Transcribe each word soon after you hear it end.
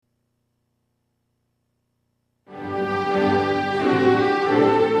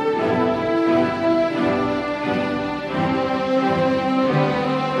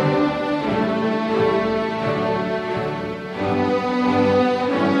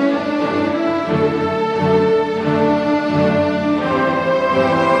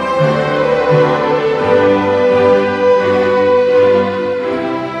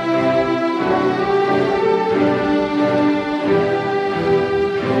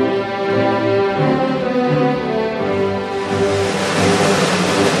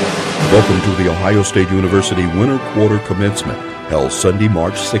Welcome to the Ohio State University Winter Quarter Commencement, held Sunday,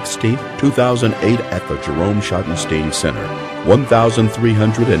 March 16, 2008 at the Jerome Schottenstein Center.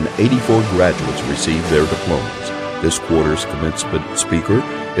 1,384 graduates received their diplomas. This quarter's commencement speaker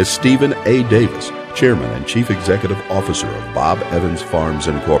is Stephen A. Davis, Chairman and Chief Executive Officer of Bob Evans Farms,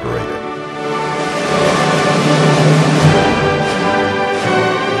 Incorporated.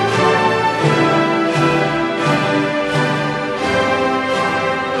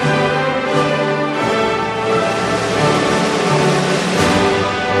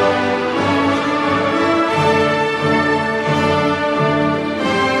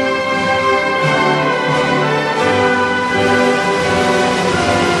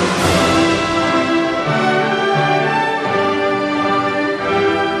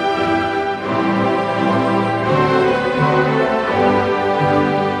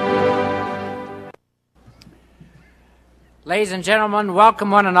 Ladies and gentlemen,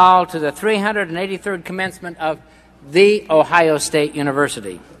 welcome one and all to the 383rd commencement of The Ohio State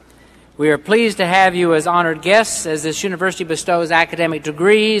University. We are pleased to have you as honored guests as this university bestows academic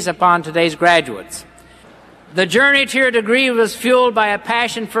degrees upon today's graduates. The journey to your degree was fueled by a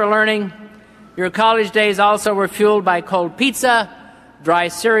passion for learning. Your college days also were fueled by cold pizza, dry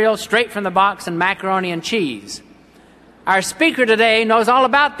cereal, straight from the box, and macaroni and cheese. Our speaker today knows all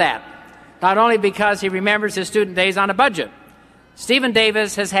about that, not only because he remembers his student days on a budget. Stephen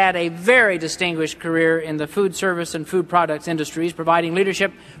Davis has had a very distinguished career in the food service and food products industries, providing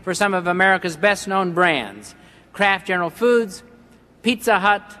leadership for some of America's best-known brands, Kraft General Foods, Pizza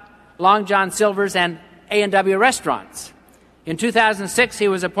Hut, Long John Silver's, and A&W Restaurants. In 2006, he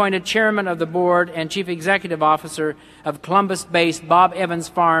was appointed chairman of the board and chief executive officer of Columbus-based Bob Evans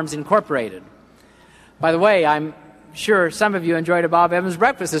Farms, Incorporated. By the way, I'm sure some of you enjoyed a Bob Evans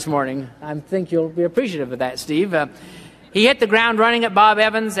breakfast this morning. I think you'll be appreciative of that, Steve. He hit the ground running at Bob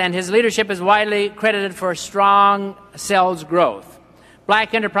Evans, and his leadership is widely credited for strong sales growth.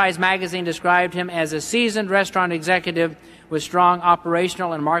 Black Enterprise magazine described him as a seasoned restaurant executive with strong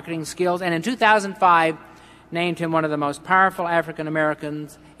operational and marketing skills, and in 2005 named him one of the most powerful African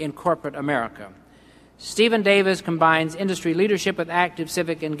Americans in corporate America. Stephen Davis combines industry leadership with active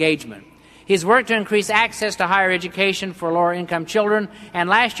civic engagement. He's worked to increase access to higher education for lower-income children, and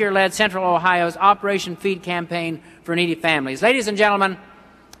last year led Central Ohio's Operation Feed campaign for needy families. Ladies and gentlemen,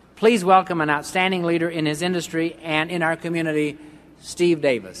 please welcome an outstanding leader in his industry and in our community, Steve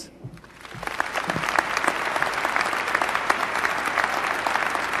Davis.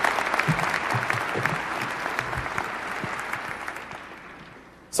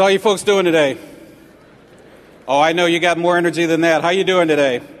 So how you folks doing today? Oh, I know you got more energy than that. How you doing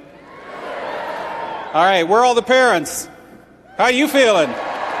today? All right, where are all the parents? How are you feeling?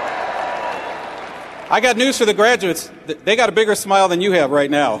 I got news for the graduates. They got a bigger smile than you have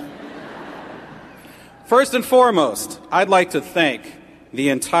right now. First and foremost, I'd like to thank the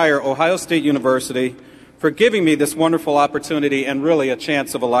entire Ohio State University for giving me this wonderful opportunity and really a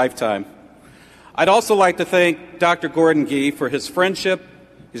chance of a lifetime. I'd also like to thank Dr. Gordon Gee for his friendship,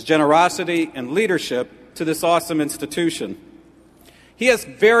 his generosity, and leadership to this awesome institution. He has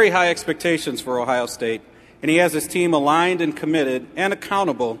very high expectations for Ohio State, and he has his team aligned and committed and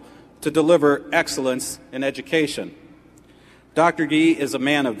accountable to deliver excellence in education. Dr. Gee is a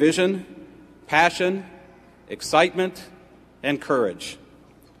man of vision, passion, excitement, and courage.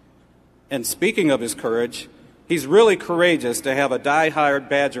 And speaking of his courage, he's really courageous to have a die-hard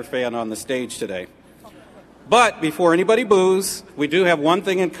Badger fan on the stage today. But before anybody boos, we do have one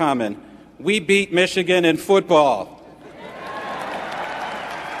thing in common. We beat Michigan in football.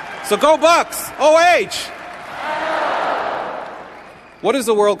 So go Bucks! OH! What is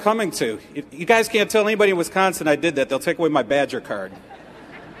the world coming to? If you guys can't tell anybody in Wisconsin I did that, they'll take away my Badger card.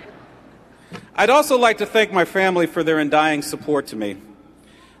 I'd also like to thank my family for their undying support to me.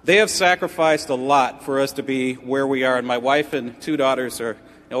 They have sacrificed a lot for us to be where we are, and my wife and two daughters are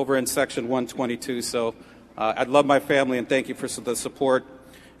over in Section 122, so I love my family and thank you for the support.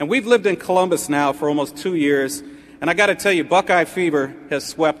 And we've lived in Columbus now for almost 2 years, and I got to tell you, Buckeye fever has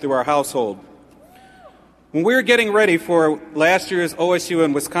swept through our household. When we were getting ready for last year's OSU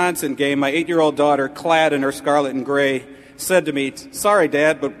and Wisconsin game, my 8-year-old daughter, clad in her scarlet and gray, said to me, "Sorry,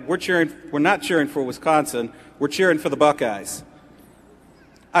 Dad, but we're not cheering for Wisconsin. We're cheering for the Buckeyes."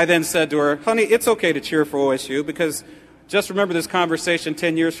 I then said to her, "Honey, it's okay to cheer for OSU because just remember this conversation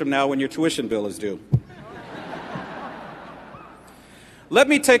 10 years from now when your tuition bill is due." Let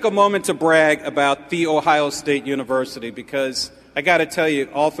me take a moment to brag about The Ohio State University because I got to tell you,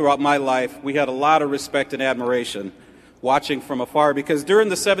 all throughout my life, we had a lot of respect and admiration watching from afar because during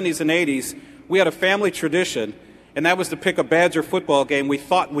the 70s and 80s, we had a family tradition, and that was to pick a Badger football game we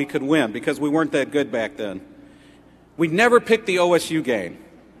thought we could win because we weren't that good back then. We never picked the OSU game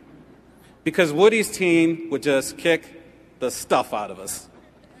because Woody's team would just kick the stuff out of us.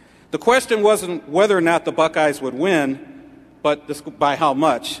 The question wasn't whether or not the Buckeyes would win, but by how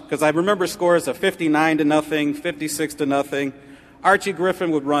much, because I remember scores of 59-0, 56-0. Archie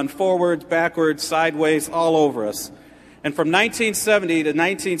Griffin would run forwards, backwards, sideways, all over us. And from 1970 to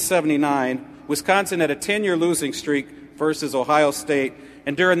 1979, Wisconsin had a 10-year losing streak versus Ohio State.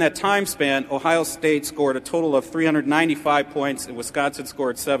 And during that time span, Ohio State scored a total of 395 points, and Wisconsin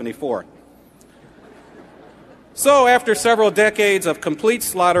scored 74. So after several decades of complete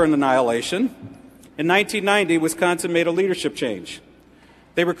slaughter and annihilation, in 1990, Wisconsin made a leadership change.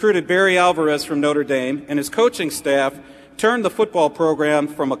 They recruited Barry Alvarez from Notre Dame, and his coaching staff turned the football program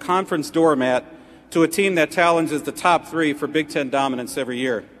from a conference doormat to a team that challenges the top three for Big Ten dominance every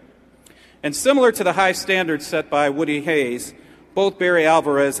year. And similar to the high standards set by Woody Hayes, both Barry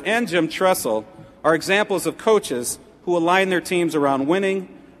Alvarez and Jim Tressel are examples of coaches who align their teams around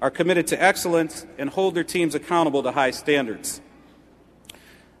winning, are committed to excellence, and hold their teams accountable to high standards.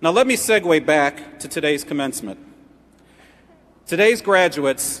 Now let me segue back to today's commencement. Today's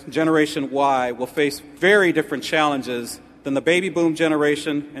graduates, Generation Y, will face very different challenges than the baby boom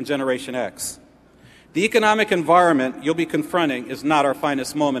generation and Generation X. The economic environment you'll be confronting is not our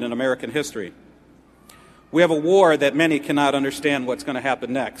finest moment in American history. We have a war that many cannot understand what's going to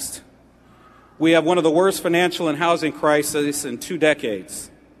happen next. We have one of the worst financial and housing crises in 2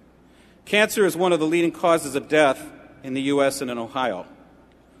 decades. Cancer is one of the leading causes of death in the U.S. and in Ohio.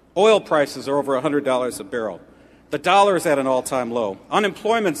 Oil prices are over $100 a barrel. The dollar is at an all-time low.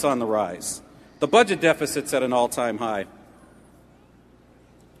 Unemployment's on the rise. The budget deficit's at an all-time high.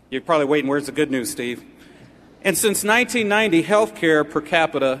 You're probably waiting, where's the good news, Steve? And since 1990, health care per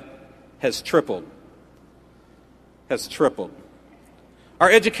capita has tripled. Our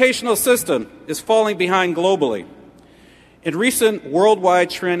educational system is falling behind globally. In recent worldwide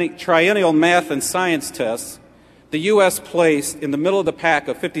triennial math and science tests, the U.S. placed in the middle of the pack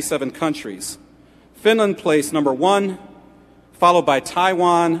of 57 countries. Finland placed number 1, followed by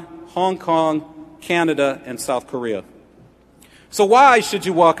Taiwan, Hong Kong, Canada, and South Korea. So why should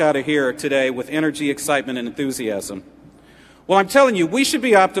you walk out of here today with energy, excitement, and enthusiasm? Well, I'm telling you, we should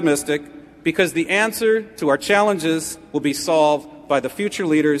be optimistic because the answer to our challenges will be solved by the future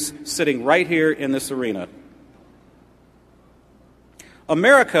leaders sitting right here in this arena.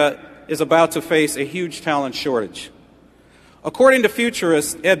 America is about to face a huge talent shortage. According to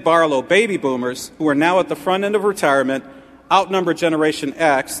futurist Ed Barlow, baby boomers, who are now at the front end of retirement, outnumber Generation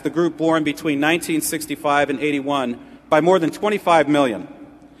X, the group born between 1965 and 81, by more than 25 million.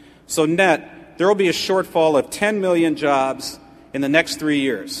 So net, there will be a shortfall of 10 million jobs in the next 3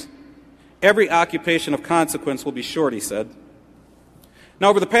 years. Every occupation of consequence will be short, he said. Now,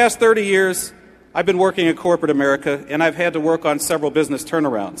 over the past 30 years, I've been working in corporate America, and I've had to work on several business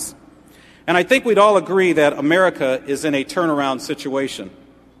turnarounds. And I think we'd all agree that America is in a turnaround situation.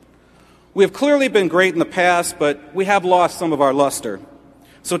 We have clearly been great in the past, but we have lost some of our luster.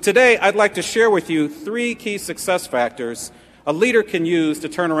 So today, I'd like to share with you 3 key success factors a leader can use to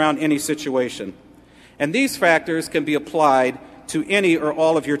turn around any situation. And these factors can be applied to any or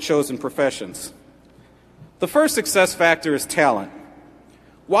all of your chosen professions. The first success factor is talent.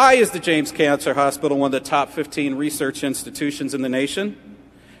 Why is the James Cancer Hospital one of the top 15 research institutions in the nation?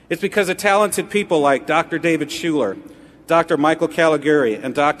 It's because of talented people like Dr. David Schuler, Dr. Michael Caligari,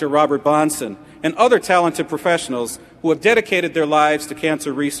 and Dr. Robert Bonson, and other talented professionals who have dedicated their lives to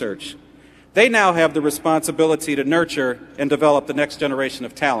cancer research. They now have the responsibility to nurture and develop the next generation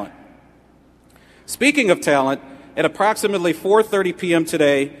of talent. Speaking of talent, at approximately 4:30 p.m.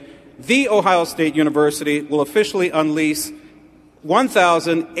 today, The Ohio State University will officially unleash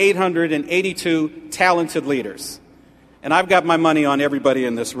 1,882 talented leaders. And I've got my money on everybody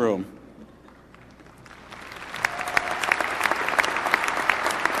in this room.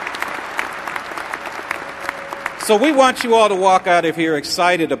 So we want you all to walk out of here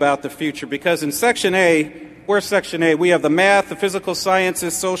excited about the future because in Section A, where's Section A? We have the math, the physical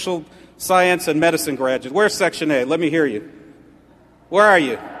sciences, social science, and medicine graduates. Where's Section A? Let me hear you. Where are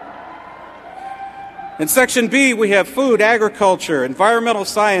you? In Section B, we have food, agriculture, environmental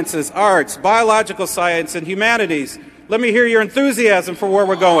sciences, arts, biological science, and humanities. Let me hear your enthusiasm for where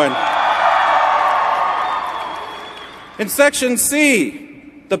we're going. In Section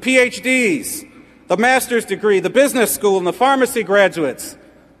C, the PhDs, the master's degree, the business school, and the pharmacy graduates.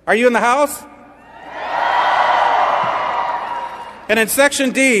 Are you in the house? And in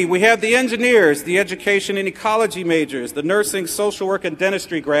Section D, we have the engineers, the education and ecology majors, the nursing, social work, and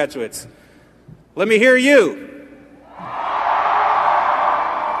dentistry graduates. Let me hear you.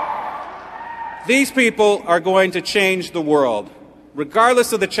 These people are going to change the world.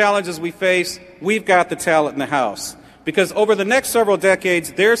 Regardless of the challenges we face, we've got the talent in the house. Because over the next several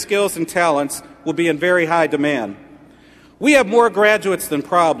decades, their skills and talents will be in very high demand. We have more graduates than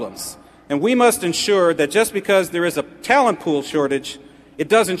problems, and we must ensure that just because there is a talent pool shortage, it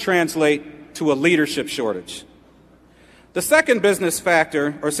doesn't translate to a leadership shortage. The second business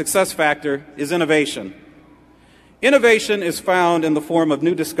factor or success factor is innovation. Innovation is found in the form of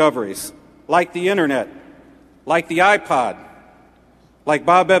new discoveries, like the internet, like the iPod, like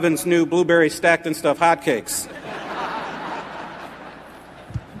Bob Evans' new blueberry stacked and stuffed hotcakes.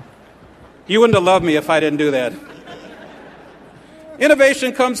 You wouldn't have loved me if I didn't do that.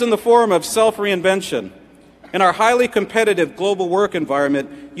 Innovation comes in the form of self-reinvention. In our highly competitive global work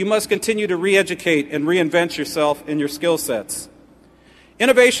environment, you must continue to re-educate and reinvent yourself and your skill sets.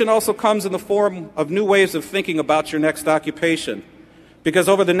 Innovation also comes in the form of new ways of thinking about your next occupation, because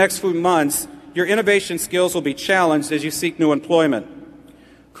over the next few months, your innovation skills will be challenged as you seek new employment.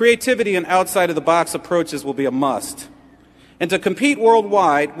 Creativity and outside-of-the-box approaches will be a must. And to compete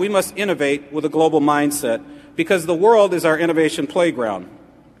worldwide, we must innovate with a global mindset, because the world is our innovation playground.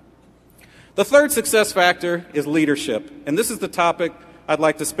 The third success factor is leadership, and this is the topic I'd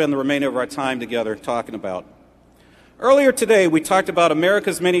like to spend the remainder of our time together talking about. Earlier today, we talked about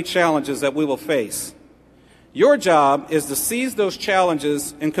America's many challenges that we will face. Your job is to seize those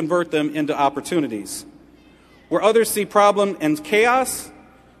challenges and convert them into opportunities. Where others see problem and chaos,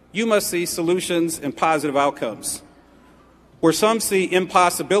 you must see solutions and positive outcomes. Where some see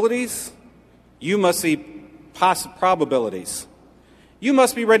impossibilities, you must see probabilities. You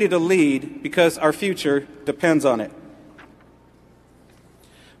must be ready to lead because our future depends on it.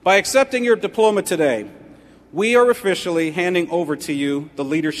 By accepting your diploma today, we are officially handing over to you the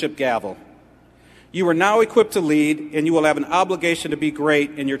leadership gavel. You are now equipped to lead, and you will have an obligation to be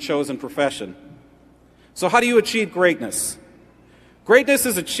great in your chosen profession. So how do you achieve greatness? Greatness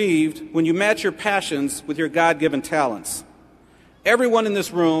is achieved when you match your passions with your God-given talents. Everyone in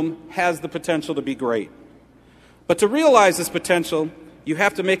this room has the potential to be great. But to realize this potential, you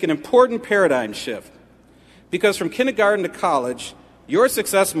have to make an important paradigm shift. Because from kindergarten to college, your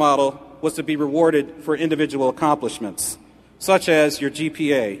success model was to be rewarded for individual accomplishments, such as your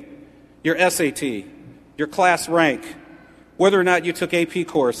GPA, your SAT, your class rank, whether or not you took AP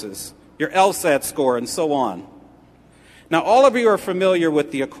courses, your LSAT score, and so on. Now, all of you are familiar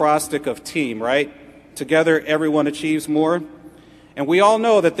with the acrostic of team, right? Together, everyone achieves more. And we all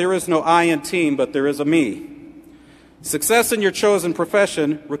know that there is no I in team, but there is a me. Success in your chosen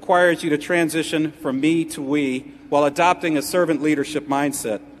profession requires you to transition from me to we while adopting a servant leadership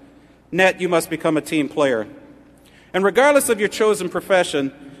mindset. You must become a team player. And regardless of your chosen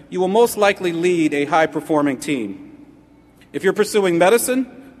profession, you will most likely lead a high-performing team. If you're pursuing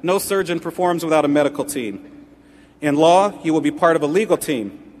medicine, no surgeon performs without a medical team. In law, you will be part of a legal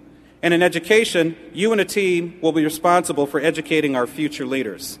team. And in education, you and a team will be responsible for educating our future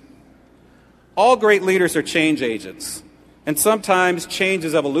leaders. All great leaders are change agents. And sometimes change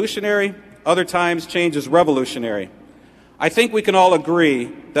is evolutionary, other times change is revolutionary. I think we can all agree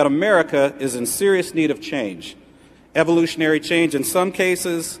that America is in serious need of change. Evolutionary change in some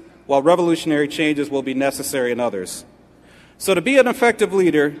cases, while revolutionary changes will be necessary in others. So to be an effective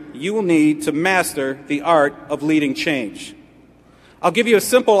leader, you will need to master the art of leading change. I'll give you a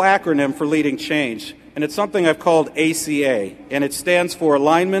simple acronym for leading change, and it's something I've called ACA, and it stands for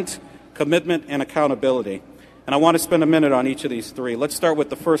alignment, commitment, and accountability. And I want to spend a minute on each of these three. Let's start with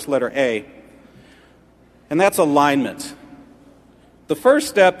the first letter A, and that's alignment. The first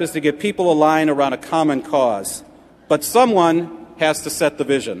step is to get people aligned around a common cause, but someone has to set the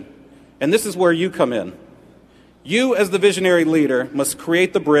vision, and this is where you come in. You, as the visionary leader, must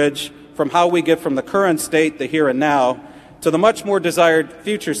create the bridge from how we get from the current state, the here and now, to the much more desired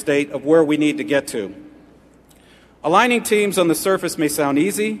future state of where we need to get to. Aligning teams on the surface may sound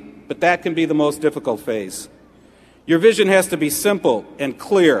easy, but that can be the most difficult phase. Your vision has to be simple and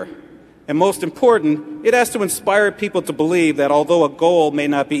clear, and most important, it has to inspire people to believe that although a goal may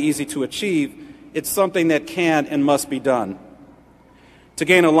not be easy to achieve, it's something that can and must be done. To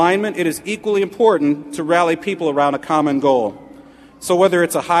gain alignment, it is equally important to rally people around a common goal. So whether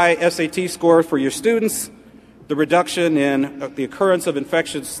it's a high SAT score for your students, the reduction in the occurrence of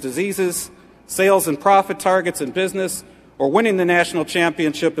infectious diseases, sales and profit targets in business, or winning the national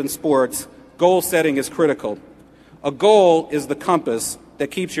championship in sports, goal setting is critical. A goal is the compass that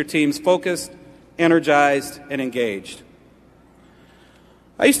keeps your teams focused, energized, and engaged.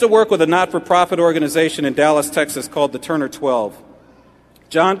 I used to work with a not-for-profit organization in Dallas, Texas called the Turner 12.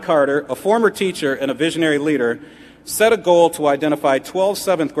 John Carter, a former teacher and a visionary leader, set a goal to identify 12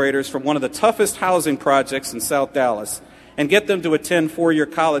 seventh graders from one of the toughest housing projects in South Dallas and get them to attend four-year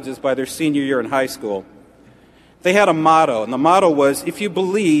colleges by their senior year in high school. They had a motto, and the motto was, "If you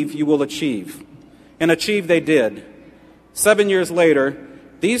believe, you will achieve." And achieve they did. 7 years later,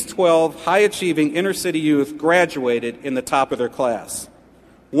 these 12 high-achieving inner-city youth graduated in the top of their class.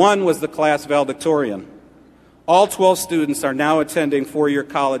 One was the class valedictorian. All 12 students are now attending four-year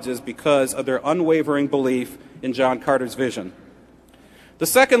colleges because of their unwavering belief in John Carter's vision. The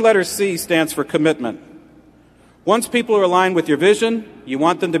second letter, C, stands for commitment. Once people are aligned with your vision, you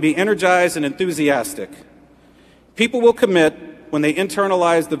want them to be energized and enthusiastic. People will commit when they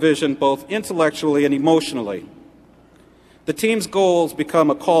internalize the vision both intellectually and emotionally. The team's goals become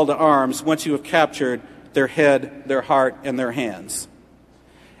a call to arms once you have captured their head, their heart, and their hands.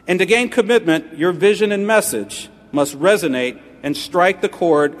 And to gain commitment, your vision and message must resonate and strike the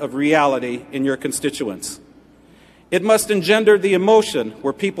chord of reality in your constituents. It must engender the emotion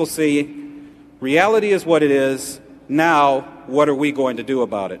where people see, reality is what it is, now what are we going to do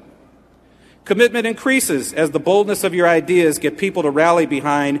about it? Commitment increases as the boldness of your ideas get people to rally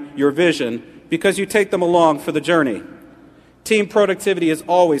behind your vision because you take them along for the journey. Team productivity is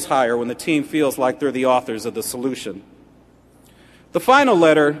always higher when the team feels like they're the authors of the solution. The final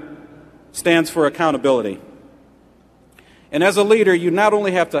letter stands for accountability. And as a leader, you not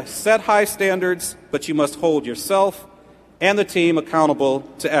only have to set high standards, but you must hold yourself and the team accountable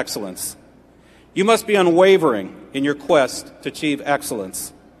to excellence. You must be unwavering in your quest to achieve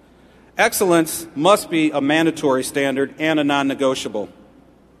excellence. Excellence must be a mandatory standard and a non-negotiable.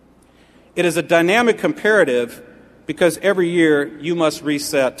 It is a dynamic comparative because every year you must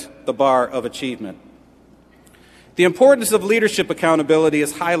reset the bar of achievement. The importance of leadership accountability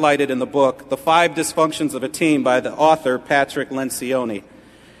is highlighted in the book, The 5 Dysfunctions of a Team, by the author Patrick Lencioni.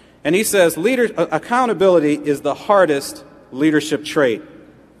 And he says, accountability is the hardest leadership trait.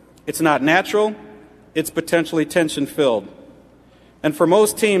 It's not natural, it's potentially tension-filled. And for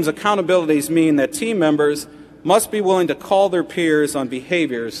most teams, accountabilities mean that team members must be willing to call their peers on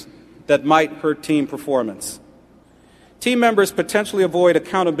behaviors that might hurt team performance. Team members potentially avoid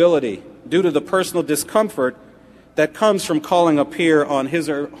accountability due to the personal discomfort that comes from calling a peer on his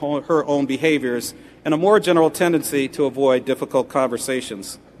or her own behaviors and a more general tendency to avoid difficult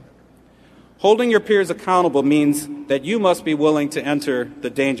conversations. Holding your peers accountable means that you must be willing to enter the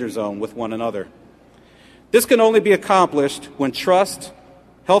danger zone with one another. This can only be accomplished when trust,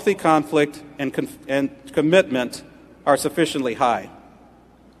 healthy conflict, and commitment are sufficiently high.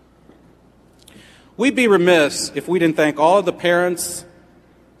 We'd be remiss if we didn't thank all of the parents,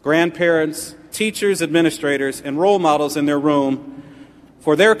 grandparents, teachers, administrators, and role models in their room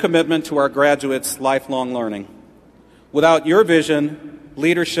for their commitment to our graduates' lifelong learning. Without your vision,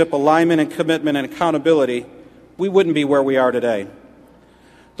 leadership, alignment, and commitment and accountability, we wouldn't be where we are today.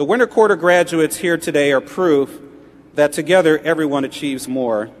 The winter quarter graduates here today are proof that together everyone achieves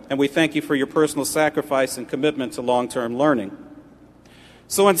more, and we thank you for your personal sacrifice and commitment to long-term learning.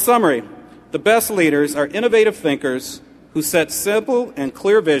 So in summary, the best leaders are innovative thinkers who set simple and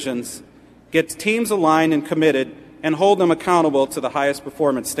clear visions, get teams aligned and committed, and hold them accountable to the highest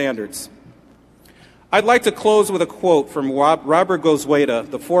performance standards. I'd like to close with a quote from Robert Goizueta,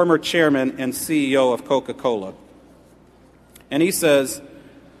 the former chairman and CEO of Coca-Cola. And he says,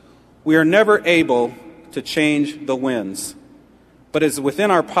 "We are never able to change the winds, but it is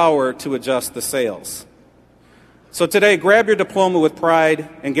within our power to adjust the sails." So today, grab your diploma with pride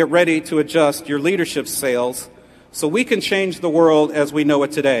and get ready to adjust your leadership sails so we can change the world as we know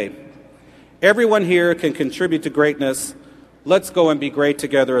it today. Everyone here can contribute to greatness. Let's go and be great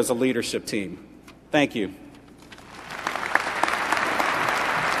together as a leadership team. Thank you.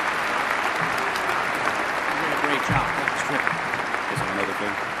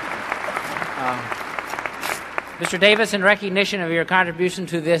 Mr. Davis, in recognition of your contribution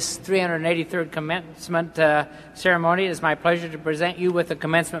to this 383rd commencement ceremony, it is my pleasure to present you with the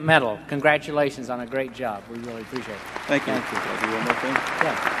Commencement Medal. Congratulations on a great job. We really appreciate it. Thank you. Thank you. Can I do one more thing?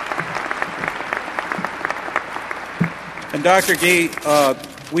 Yeah. And Dr. Gee,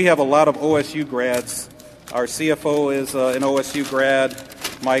 we have a lot of OSU grads. Our CFO is an OSU grad.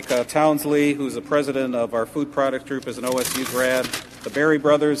 Mike Townsley, who's the president of our food product group, is an OSU grad. The Berry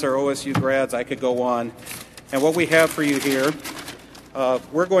brothers are OSU grads. I could go on. And what we have for you here,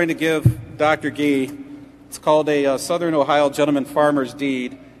 we're going to give Dr. Gee, it's called a Southern Ohio Gentleman Farmer's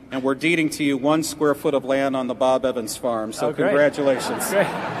Deed, and we're deeding to you 1 square foot of land on the Bob Evans farm. So congratulations. Great.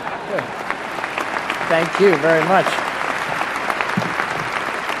 Good. Thank you very much.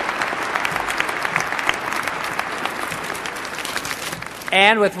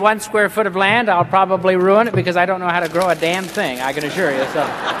 And with 1 square foot of land, I'll probably ruin it because I don't know how to grow a damn thing, I can assure you. So.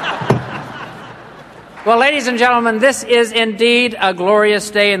 Well, ladies and gentlemen, this is indeed a glorious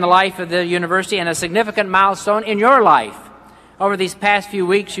day in the life of the university and a significant milestone in your life. Over these past few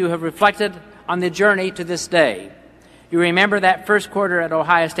weeks, you have reflected on the journey to this day. You remember that first quarter at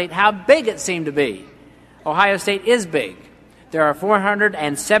Ohio State, how big it seemed to be. Ohio State is big. There are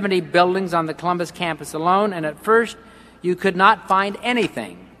 470 buildings on the Columbus campus alone, and at first you could not find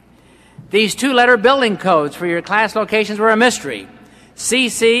anything. These 2-letter building codes for your class locations were a mystery.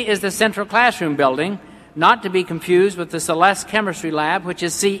 CC is the Central Classroom Building, not to be confused with the Celeste Chemistry Lab, which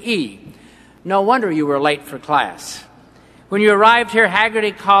is CE. No wonder you were late for class. When you arrived here,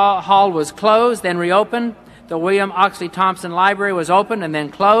 Haggerty Hall was closed, then reopened. The William Oxley Thompson Library was open and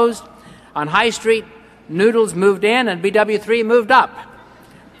then closed. On High Street, Noodles moved in and BW3 moved up.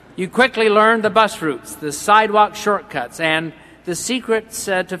 You quickly learned the bus routes, the sidewalk shortcuts, and the secrets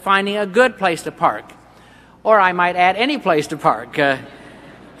to finding a good place to park. Or I might add, any place to park.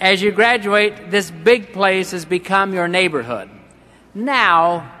 As you graduate, this big place has become your neighborhood.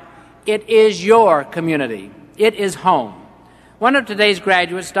 Now, it is your community. It is home. One of today's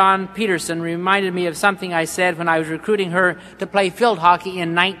graduates, Dawn Peterson, reminded me of something I said when I was recruiting her to play field hockey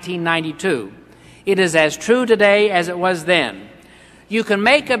in 1992. It is as true today as it was then. You can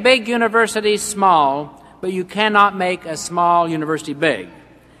make a big university small, but you cannot make a small university big.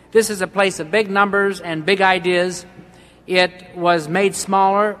 This is a place of big numbers and big ideas. It was made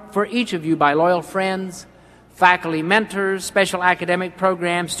smaller for each of you by loyal friends, faculty mentors, special academic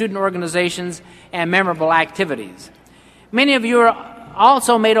programs, student organizations, and memorable activities. Many of you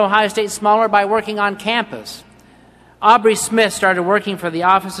also made Ohio State smaller by working on campus. Aubrey Smith started working for the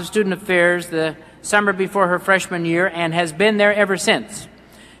Office of Student Affairs the summer before her freshman year and has been there ever since.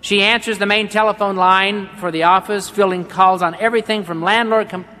 She answers the main telephone line for the office, fielding calls on everything from landlord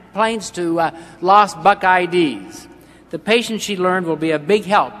complaints to lost buck IDs. The patience she learned will be a big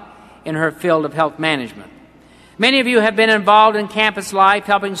help in her field of health management. Many of you have been involved in campus life,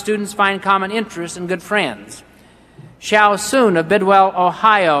 helping students find common interests and good friends. Xiao Sun of Bidwell,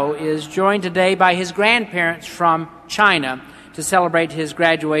 Ohio, is joined today by his grandparents from China to celebrate his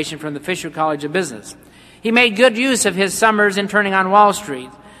graduation from the Fisher College of Business. He made good use of his summers interning on Wall Street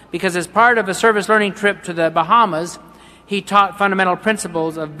because as part of a service learning trip to the Bahamas, he taught fundamental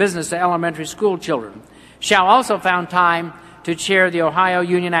principles of business to elementary school children. Xiao also found time to chair the Ohio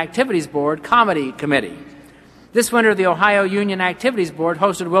Union Activities Board Comedy Committee. This winter, the Ohio Union Activities Board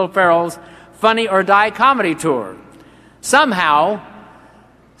hosted Will Ferrell's Funny or Die comedy tour. Somehow,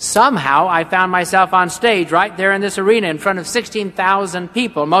 I found myself on stage right there in this arena in front of 16,000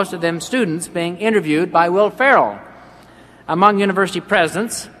 people, most of them students, being interviewed by Will Ferrell. Among university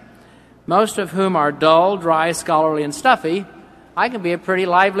presidents, most of whom are dull, dry, scholarly, and stuffy, I can be a pretty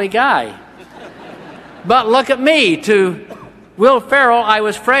lively guy. But look at me. To Will Ferrell, I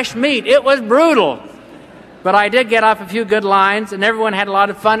was fresh meat. It was brutal. But I did get off a few good lines, and everyone had a lot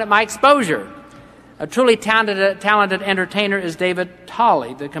of fun at my exposure. A truly talented entertainer is David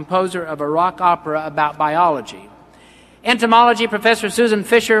Tolley, the composer of a rock opera about biology. Entomology professor Susan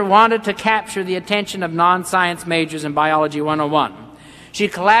Fisher wanted to capture the attention of non-science majors in Biology 101. She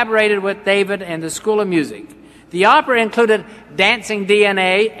collaborated with David and the School of Music. The opera included dancing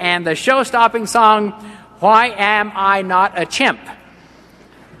DNA and the show-stopping song, Why Am I Not a Chimp?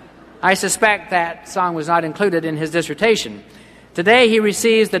 I suspect that song was not included in his dissertation. Today he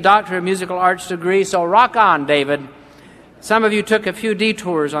receives the Doctor of Musical Arts degree, so rock on, David. Some of you took a few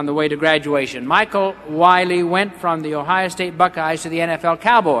detours on the way to graduation. Michael Wiley went from the Ohio State Buckeyes to the NFL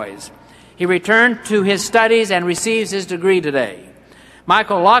Cowboys. He returned to his studies and receives his degree today.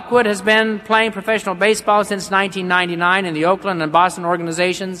 Michael Lockwood has been playing professional baseball since 1999 in the Oakland and Boston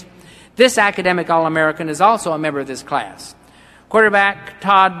organizations. This academic All-American is also a member of this class. Quarterback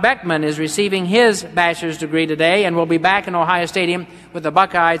Todd Beckman is receiving his bachelor's degree today and will be back in Ohio Stadium with the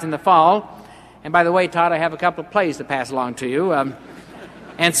Buckeyes in the fall. And by the way, Todd, I have a couple of plays to pass along to you.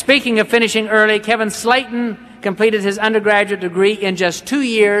 And speaking of finishing early, Kevin Slayton completed his undergraduate degree in just 2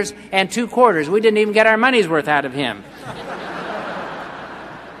 years and 2 quarters. We didn't even get our money's worth out of him.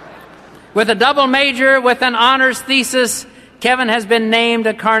 With a double major with an honors thesis, Kevin has been named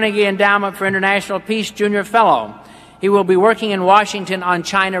a Carnegie Endowment for International Peace Junior Fellow. He will be working in Washington on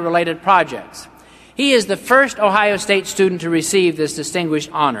China-related projects. He is the first Ohio State student to receive this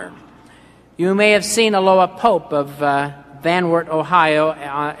distinguished honor. You may have seen Aloha Pope of Van Wert, Ohio,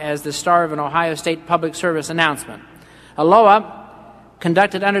 as the star of an Ohio State public service announcement. Aloha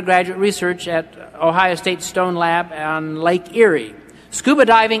conducted undergraduate research at Ohio State Stone Lab on Lake Erie. Scuba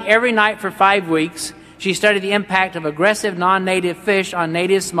diving every night for 5 weeks, She studied the impact of aggressive non-native fish on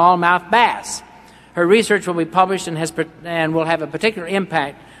native smallmouth bass. Her research will be published and will have a particular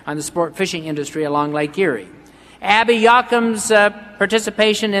impact on the sport fishing industry along Lake Erie. Abby Yocum's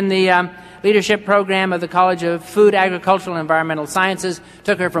participation in the leadership program of the College of Food, Agricultural, and Environmental Sciences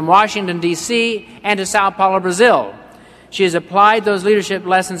took her from Washington, D.C. and to Sao Paulo, Brazil. She has applied those leadership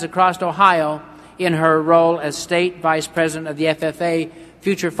lessons across Ohio in her role as State Vice President of the FFA,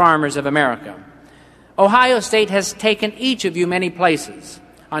 Future Farmers of America. Ohio State has taken each of you many places,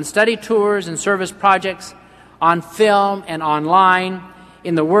 on study tours and service projects, on film and online,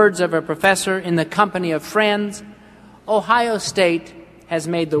 in the words of a professor, in the company of friends. Ohio State has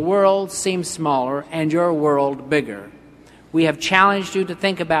made the world seem smaller and your world bigger. We have challenged you to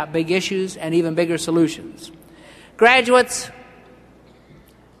think about big issues and even bigger solutions. Graduates,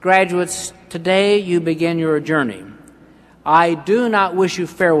 today you begin your journey. I do not wish you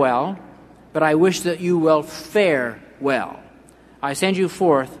farewell, but I wish that you will fare well. I send you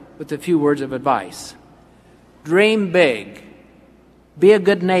forth with a few words of advice. Dream big. Be a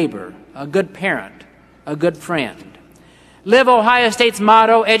good neighbor, a good parent, a good friend. Live Ohio State's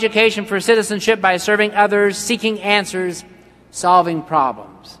motto, education for citizenship by serving others, seeking answers, solving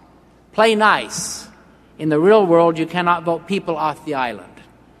problems. Play nice. In the real world, you cannot vote people off the island.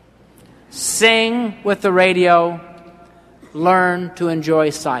 Sing with the radio. Learn to enjoy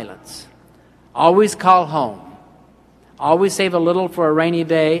silence. Always call home. Always save a little for a rainy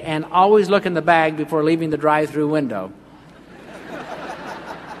day, and always look in the bag before leaving the drive-through window.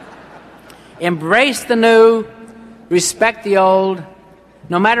 Embrace the new, respect the old.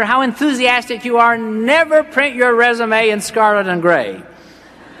 No matter how enthusiastic you are, never print your resume in scarlet and gray.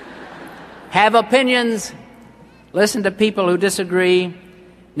 Have opinions. Listen to people who disagree.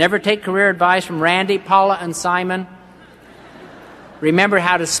 Never take career advice from Randy, Paula, and Simon. Remember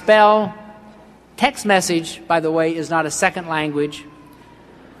how to spell. Text message, by the way, is not a second language.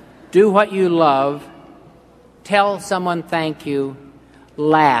 Do what you love. Tell someone thank you.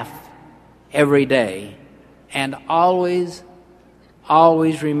 Laugh every day. And always,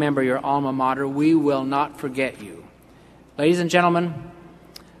 always remember your alma mater. We will not forget you. Ladies and gentlemen,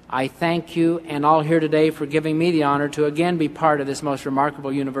 I thank you and all here today for giving me the honor to again be part of this most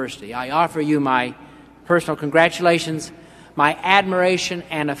remarkable university. I offer you my personal congratulations, my admiration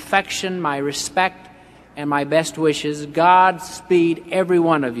and affection, my respect, and my best wishes. God speed every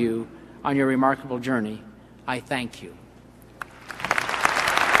one of you on your remarkable journey. I thank you.